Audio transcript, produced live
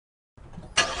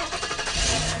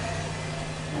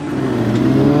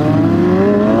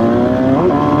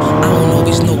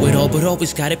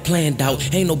always got it planned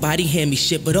out. Ain't nobody hand me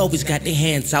shit, but always got their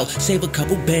hands out. Save a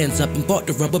couple bands up and bought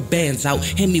the rubber bands out.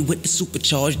 Hit me with the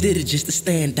supercharge, did it just to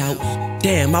stand out.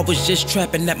 Damn, I was just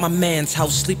trapping at my man's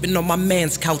house, sleeping on my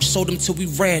man's couch, sold him till we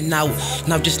ran out.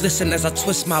 Now just listen as I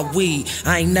twist my weed.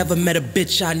 I ain't never met a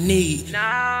bitch I need.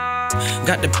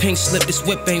 Got the pink slip, this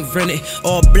whip ain't rented.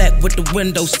 All black with the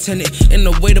windows tinted. In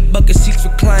the way the bucket seats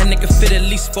recline, they can fit at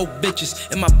least 4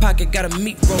 bitches. In my pocket got a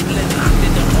meat roll in it.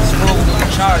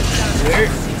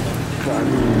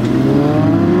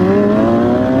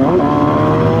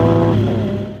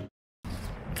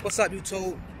 What's up,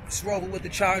 YouTube? It's Rover with the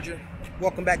Charger.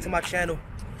 Welcome back to my channel.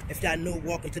 If y'all new,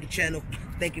 welcome to the channel.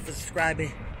 Thank you for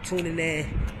subscribing, tuning in.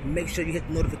 Make sure you hit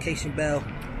the notification bell.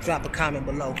 Drop a comment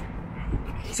below.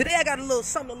 Today I got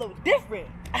something a little different.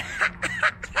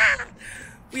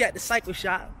 We at the cycle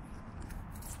shop.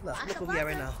 Look where we at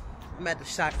right now. I'm at the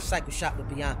cycle shop with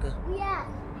Bianca. Yeah.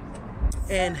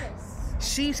 And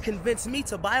she's convinced me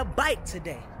to buy a bike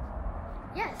today.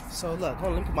 Yes. So look,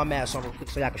 hold on, let me put my mask on real quick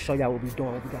so y'all can show y'all what we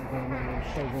doing. What we got going on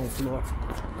the showroom floor.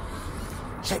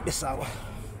 Check this out.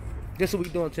 This is what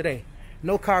we doing today.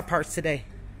 No car parts today.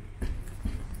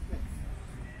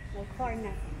 No car,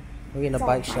 nothing. We in the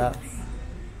bike shop.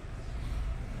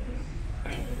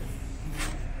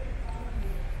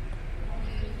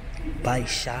 Bike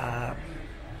shop.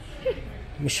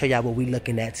 Let me show y'all what we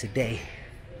looking at today.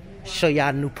 Show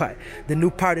y'all the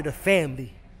new part of the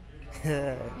family.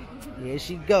 Here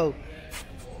she go.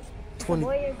 20.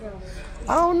 Boy or girl?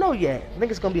 I don't know yet. I think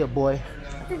it's gonna be a boy. I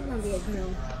think it's gonna be a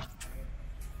girl.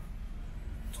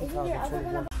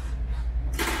 2021.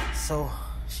 So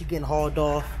she getting hauled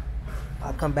off.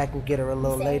 I'll come back and get her a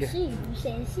little later. You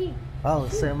saying she? Oh,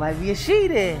 so it might be a she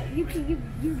then. You get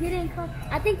in.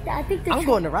 I think the. I'm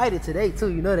going to ride it today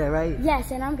too. You know that, right?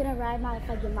 Yes, and I'm gonna ride mine if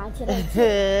I get mine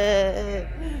today.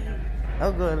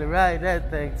 I'm going to ride that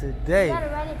thing today. We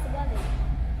gotta ride it together.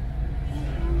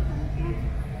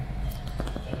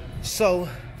 So,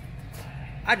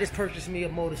 I just purchased me a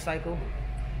motorcycle.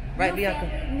 Right,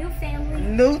 Bianca? New family.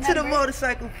 New to the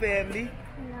motorcycle family.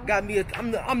 No. Got me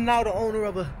I'm now the owner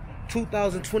of a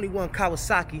 2021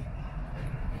 Kawasaki.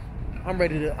 I'm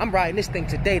riding this thing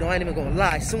today though. I ain't even gonna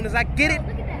lie. As soon as I get it,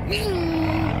 look at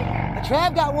that.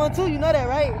 Trav got one too. You know that,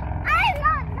 right? I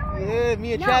not know. Yeah,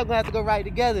 me and Trav gonna have to go ride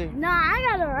together. Nah, I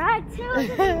gotta ride too.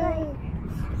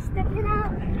 Stepping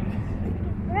out.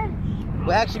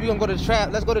 Well, actually, we gonna go to the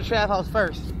Trav. Let's go to the Trav house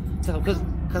first, cause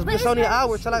it's only an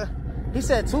hour till he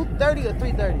said 2:30 or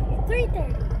 3:30.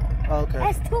 3:30. Okay.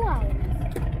 That's 2 hours.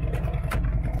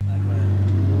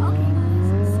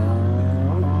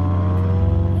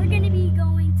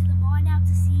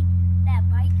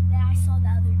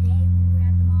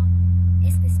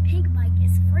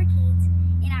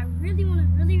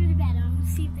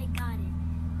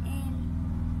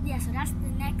 So that's the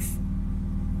next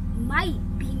might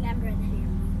be member of the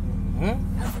family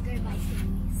of the Good Bike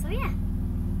family. So yeah.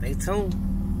 Stay tuned.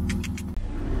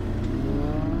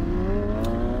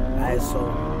 Alright,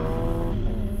 so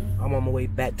I'm on my way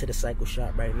back to the cycle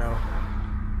shop right now.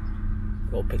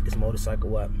 Go pick this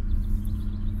motorcycle up.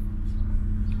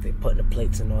 They putting the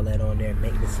plates and all that on there,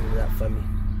 maintenance it up for me.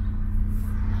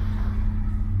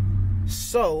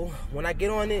 So when I get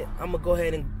on it, I'm gonna go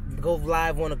ahead and go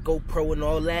live on a GoPro and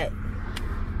all that,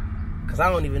 cause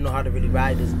I don't even know how to really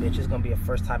ride this bitch. It's gonna be a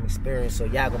first time experience, so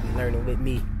y'all gonna be learning with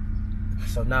me.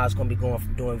 So now it's gonna be going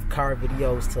from doing car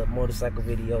videos to motorcycle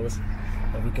videos,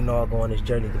 and we can all go on this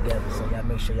journey together. So y'all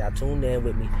make sure y'all tune in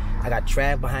with me. I got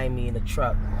Trav behind me in the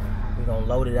truck. We're gonna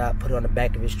load it up, put it on the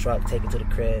back of his truck, take it to the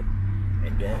crib,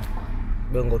 and then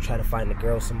we're gonna go try to find the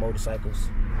girls some motorcycles.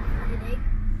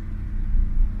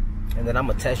 And then I'm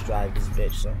gonna test drive this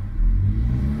bitch, so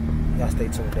y'all stay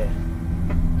tuned there.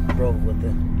 Roll with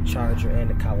the Charger and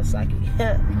the Kawasaki.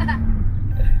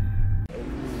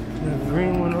 The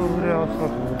green one over there, I was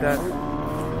fucking with that.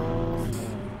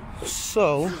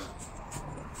 So,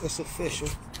 it's official.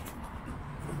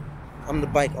 I'm the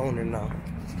bike owner now.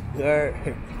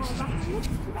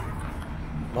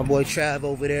 My boy Trav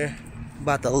over there,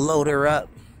 about to load her up.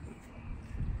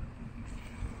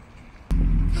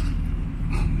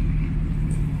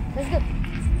 Let's go.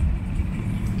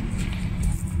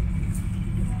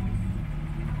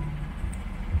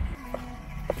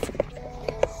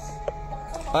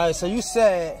 All right, so you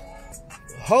said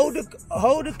hold the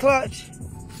clutch,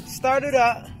 start it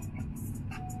up,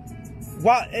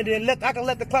 and then I can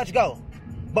let the clutch go.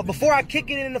 But before I kick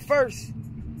it in the first,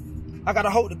 I gotta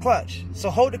hold the clutch. So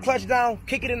hold the clutch down,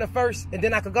 kick it in the first, and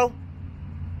then I could go.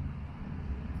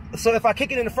 So if I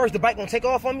kick it in the first, the bike gonna take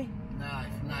off on me? Nah, if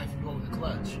you hold the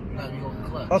clutch. Nah, you hold the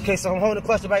clutch. Okay, so I'm holding the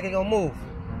clutch, the bike ain't gonna move.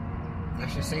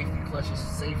 That's your safety. Clutch is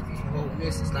safety. You hold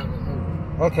this, it's not gonna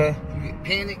move. Okay. You get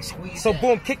panic, squeeze. So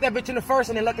boom, kick that bitch in the first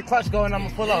and then let the clutch go and I'm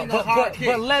gonna pull up.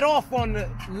 But let off on the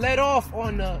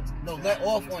No, let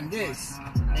off on this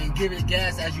and give it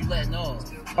gas as you letting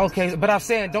off. Okay, but I'm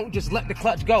saying don't just let the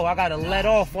clutch go. I gotta let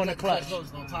off on the clutch.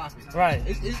 It's gonna pop it. Right.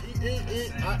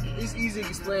 It's easy to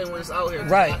explain when it's out here.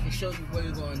 Right. I can show you what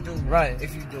it's gonna do. Right.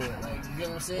 If you do it, like, you know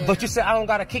what I'm saying. But you said I don't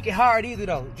gotta kick it hard either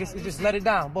though. Just let it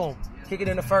down. Boom. Kick it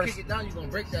in the first. Kick it down, you're gonna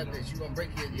break that bitch. You're gonna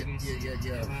break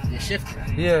your shifter.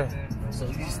 Yeah. So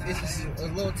it's just a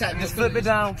little tap. Just flip it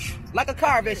down like a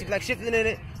car, basically, like shifting in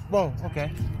it. Boom. Okay.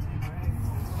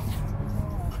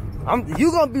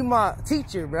 You gonna be my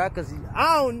teacher, bro, cause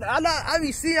I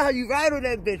be seeing how you ride on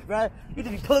that bitch, bro. You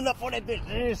just be pulling up on that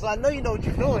bitch, so I know you know what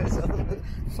you're doing. So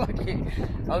fuck it,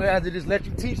 I'm gonna have to just let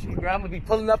you teach me, bro. I'm gonna be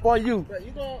pulling up on you. Bro,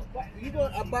 you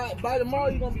gonna by tomorrow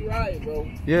you gonna be riding, bro.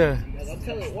 Yeah. Like, I'm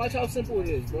telling you, watch how simple it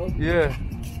is, bro. Yeah.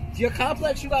 Your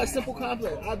complex, you got a simple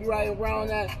complex. I'll be riding around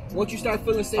that. Once you start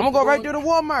feeling safe, I'm gonna go right through the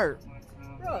Walmart.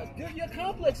 Bro, your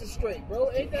complex is straight,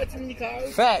 bro. Ain't that too many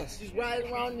cars? Facts. Just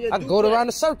riding around your I go around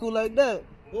the circle like that.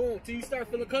 Boom. Till you start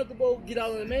feeling comfortable, get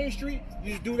out on the main street,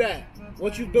 you just do that.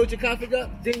 Once you build your confidence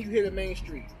up, then you hit the main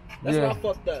street. That's where I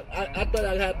fucked up. I thought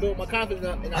I had built my confidence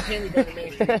up and I can't even go to the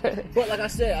main street. But like I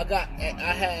said,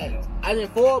 I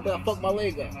didn't fall, but I fucked my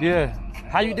leg up. Yeah.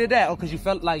 How you did that? Oh, cause you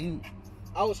felt like you.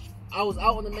 I was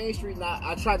out on the main street and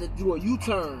I tried to do a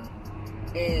U-turn.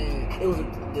 And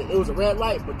it was a red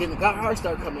light, but then the car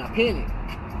started coming. I panicked,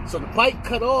 so the bike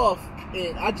cut off,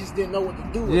 and I just didn't know what to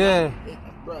do. Yeah,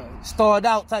 bro. Stalled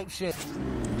out type shit.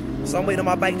 So I'm waiting on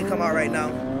my bike to come out right now.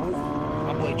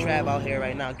 My boy Trav out here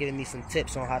right now giving me some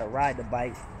tips on how to ride the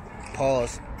bike.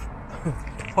 Pause.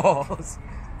 Pause.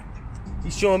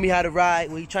 He's showing me how to ride.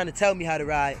 Well, he's trying to tell me how to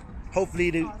ride.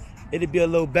 Hopefully it'll be a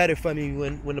little better for me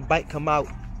when the bike come out.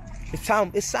 It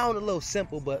sound a little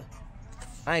simple, but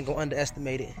I ain't gonna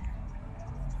underestimate it.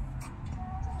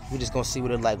 We're just gonna see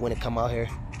what it's like when it come out here.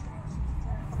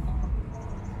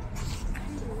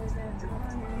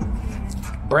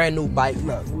 Brand new bike.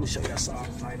 Look, let me show you something.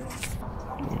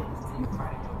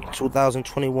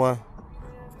 2021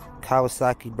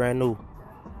 Kawasaki, brand new.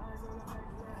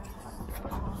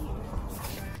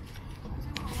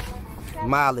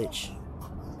 Mileage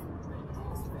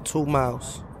 2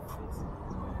 miles.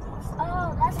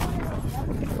 Oh, that's what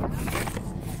it is.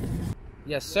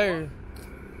 Yes, sir.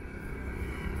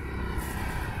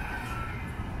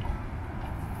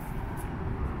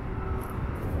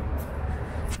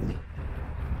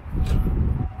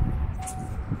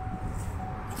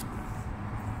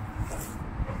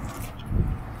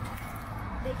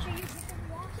 Make sure you get the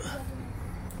watch.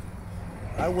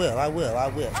 I will. Oh, I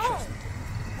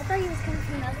thought he was coming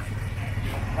from another.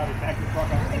 Probably back the fuck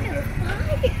up.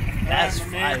 That's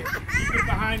man. fire. You get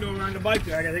behind over on the bike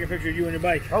there. I gotta take a picture of you and your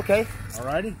bike. Okay.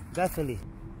 Alrighty? Definitely.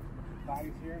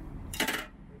 Body's here.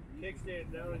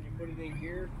 Kickstand down and you put it in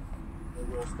here, it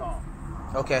will stop.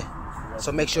 Okay.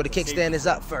 So make sure the kickstand is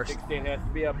up first. Kickstand has to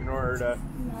be up in order to.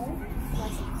 No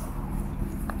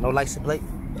license. No license plate?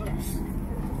 I'm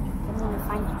gonna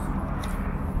find you.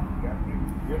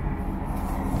 Yep.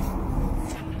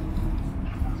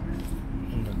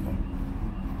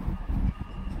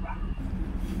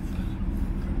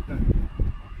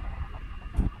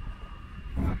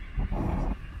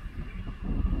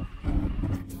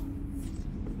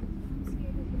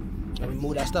 Let me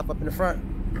move that stuff up in the front.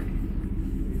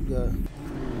 Good.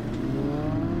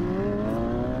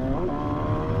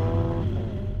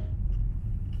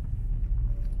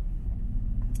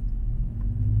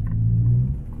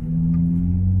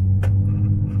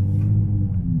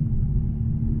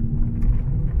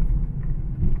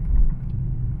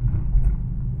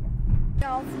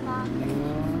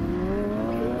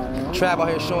 Trav out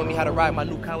here showing me how to ride my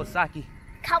new Kawasaki.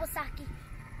 Kawasaki.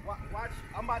 Watch,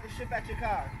 I'm about to shift at your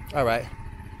car. All right.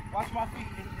 Watch my feet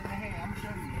in the hand. I'm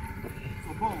showing you.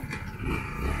 So boom.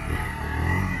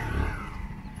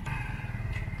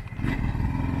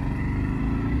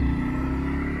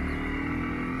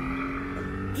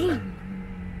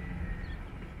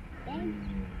 Dang.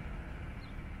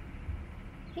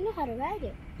 You know how to ride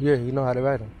it. Yeah, you know how to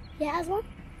ride them. He has one?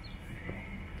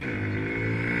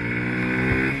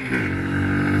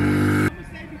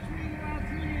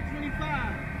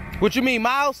 What you mean,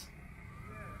 miles?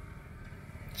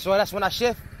 So that's when I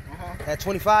shift? At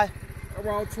 25?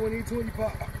 Around 20,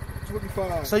 25,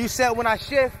 25. So you said when I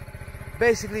shift,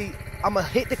 basically, I'm going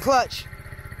to hit the clutch,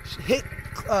 clip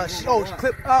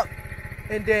up,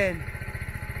 and then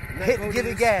give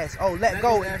it gas. Oh, let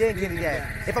go and then give it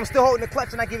gas. If I'm still holding the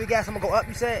clutch and I give it gas, I'm going to go up,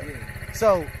 you said? Yeah.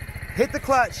 So Hit the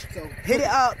clutch. Hit it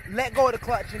up. Let go of the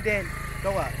clutch and then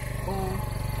go up. Boom. All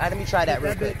right, let me try that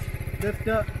real quick. Lift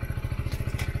up.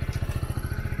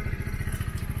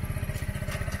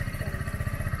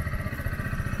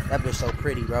 That bitch so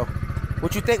pretty, bro.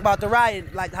 What you think about the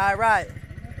ride? Like how I ride?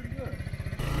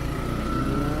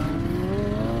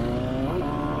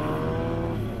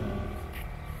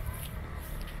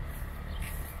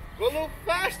 Go a little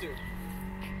faster.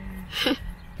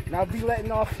 Now be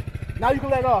letting off. Now you can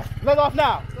let off. Let off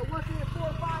now. So once you hit 4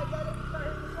 or 5, let it start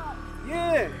hitting the top.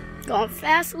 Yeah. Going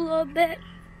fast a little bit.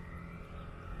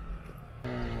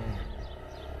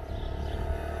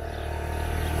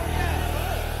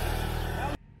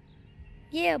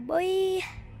 Yeah, boy.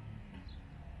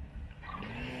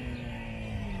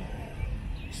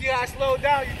 See how I slowed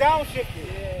down? You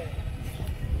downshifted.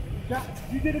 Yeah.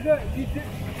 You did a good. You did.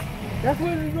 That's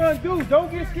what you're gonna do.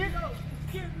 Don't get scared.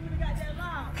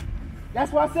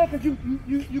 That's what I said, cause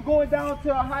you going down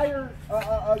to a higher,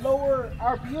 a lower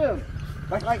RPM.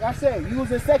 Like I said, you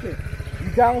was in second. You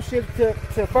downshift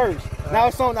to first. Now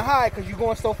it's on the high cause you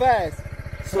going so fast.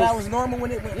 So that was normal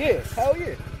when it went? Yeah, hell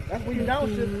yeah. That's when you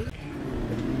downshift.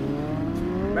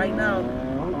 Right now,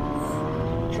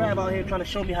 Trav out here trying to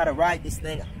show me how to ride this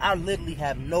thing. I literally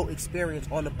have no experience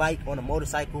on the bike, on a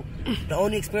motorcycle. The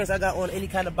only experience I got on any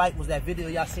kind of bike was that video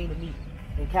y'all seen of me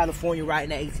in California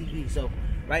riding that ATV. So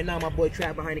right now my boy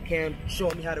Trav behind the cam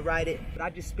showing me how to ride it. But I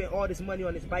just spent all this money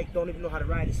on this bike, don't even know how to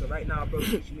ride it. So right now bro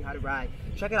teaching me how to ride.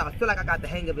 Check it out, I feel like I got the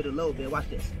hang of it a little bit. Watch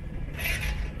this.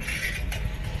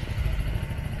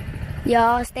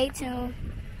 Y'all, stay tuned.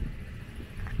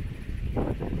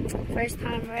 First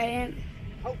time riding.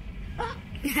 Oh.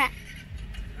 Not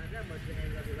that much the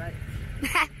hang of it, right?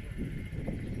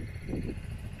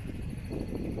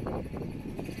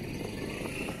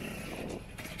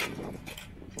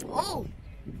 Oh!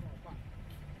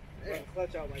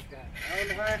 Clutch out like that. I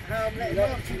don't know how I'm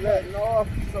letting off.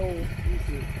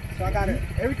 So I got it.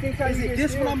 Everything tries to get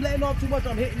This steered. one I'm letting off too much,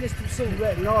 I'm hitting this too soon.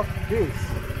 Letting off this.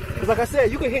 Because like I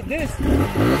said, you can hit this.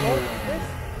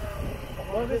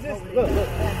 This. Look. Look.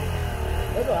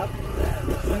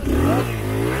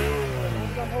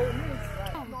 I'm holding this.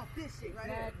 I'm off this shit right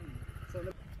here. So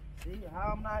see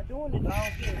how I'm not doing it, dog.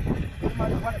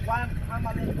 Why am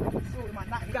I letting it go through? Am I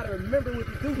not? You gotta remember what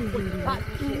you do before you pop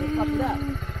this shit and pop it out.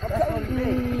 That's the only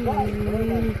thing.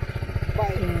 By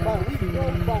a week ago,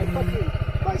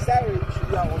 by Saturday, you should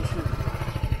be out on the street.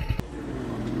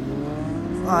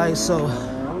 Alright, so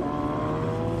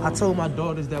I told my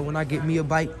daughters that when I get me a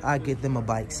bike, I get them a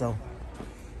bike. So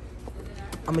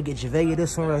I'm gonna get Javea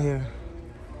this one right here.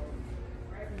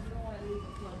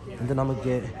 And then I'm gonna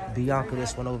get Bianca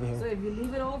this one over So here. if you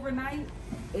leave it overnight,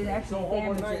 it actually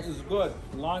Overnight damages. is good,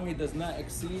 long it does not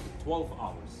exceed 12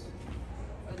 hours.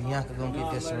 Bianca gonna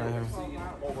get this one right here.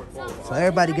 Over 12 hours. So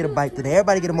everybody get a bike today.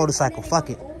 Everybody get a motorcycle. Fuck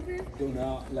it. Do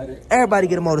not let it. Everybody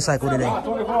get a motorcycle today.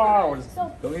 24 hours.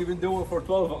 Don't even do it for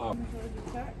 12 hours.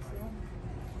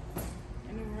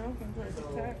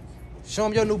 Show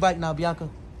them your new bike now, Bianca.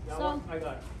 So,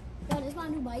 this is my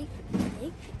new bike.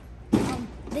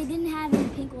 They didn't have any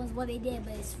pink ones. Well, they did,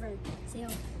 but it's for sale.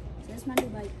 So this is my new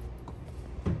bike.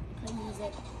 I use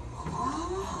it.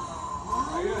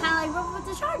 Kind of like rubber with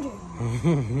the charger.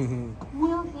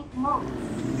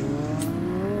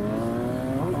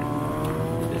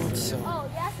 Oh,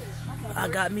 yes. Okay. I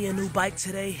got me a new bike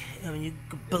today. I mean, you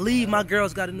can believe my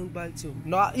girls got a new bike too.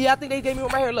 No, I think they gave me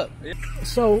one right here. Look.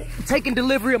 So taking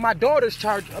delivery of my daughter's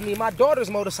my daughter's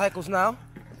motorcycles now.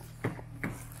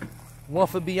 One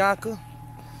for Bianca,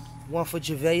 one for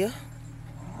Javea.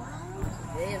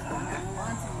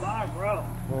 Bro.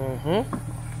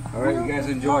 Mm-hmm. All right, you guys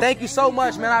enjoy. Thank you so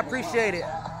much, man. I appreciate it.